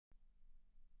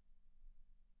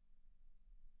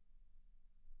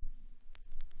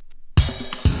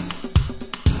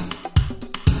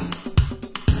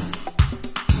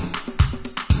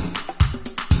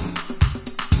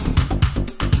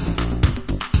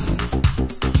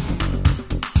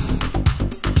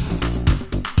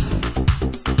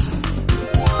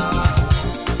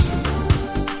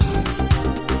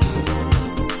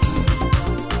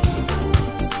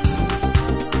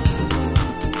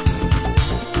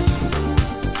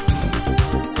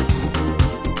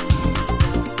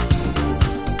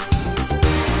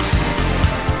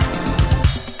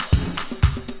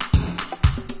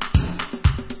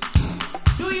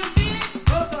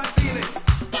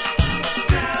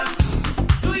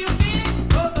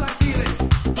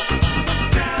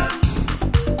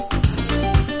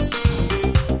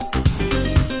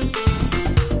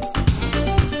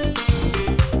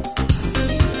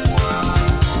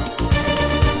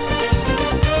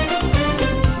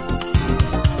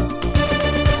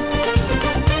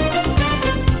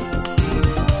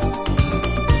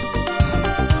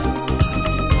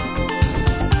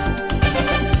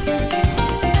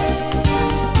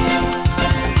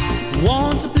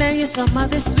some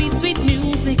of this sweet, sweet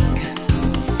music.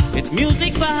 It's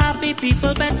music for happy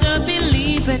people, better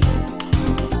believe it.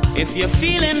 If you're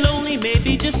feeling lonely,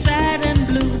 maybe just sad and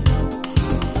blue,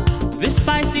 this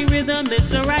spicy rhythm is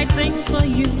the right thing for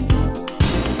you.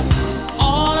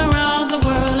 All around the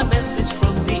world, a message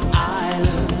from the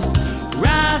islands.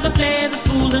 Rather play the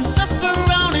fool than suffer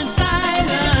around in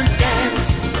silence. Dance,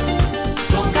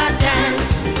 soca dance,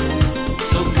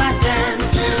 soca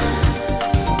dance.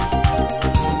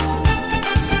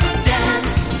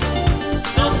 Dance,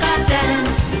 soca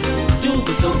dance, do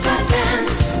the soca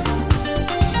dance.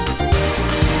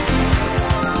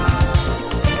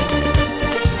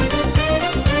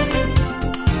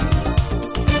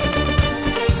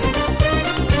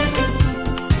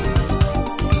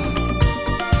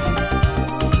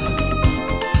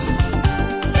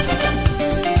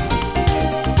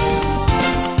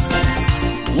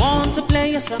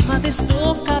 Some of this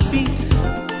soca beat,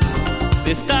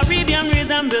 this Caribbean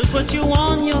rhythm will put you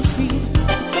on your feet.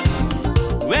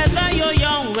 Whether you're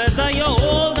young, whether you're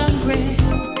old and gray,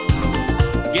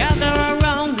 gather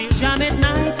around, we'll jam it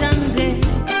night and day.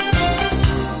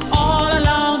 All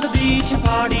along the beach, a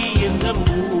party in the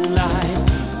moonlight,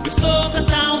 with soca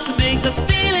sounds to make the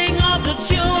feeling of the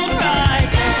tune right.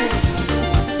 Dance,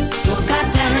 soca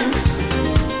dance,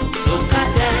 soca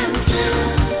dance.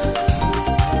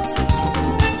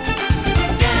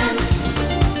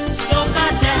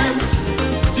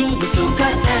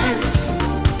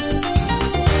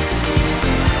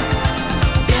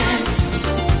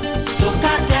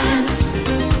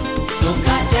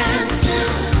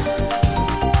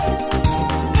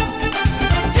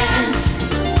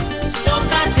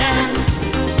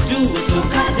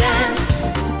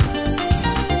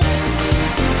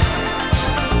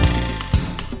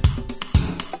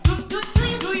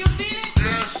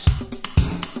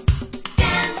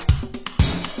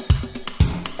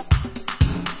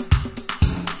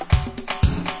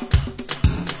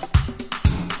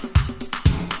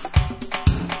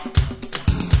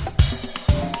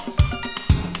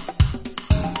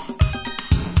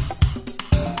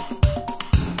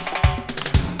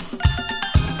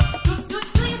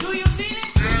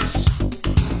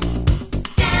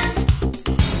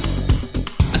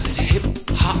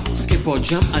 Or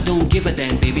jump, I don't give a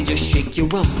damn, baby, just shake your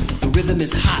rump. The rhythm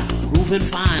is hot, grooving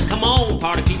fine. Come on,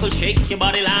 party people, shake your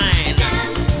body line.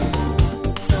 Dance,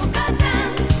 soca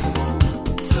dance,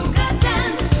 soca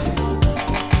dance.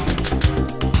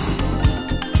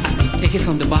 I say take it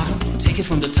from the bottom, take it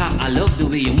from the top. I love the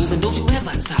way you're moving, don't you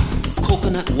ever stop.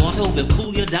 Coconut water will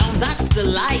cool you down, that's the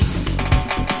life.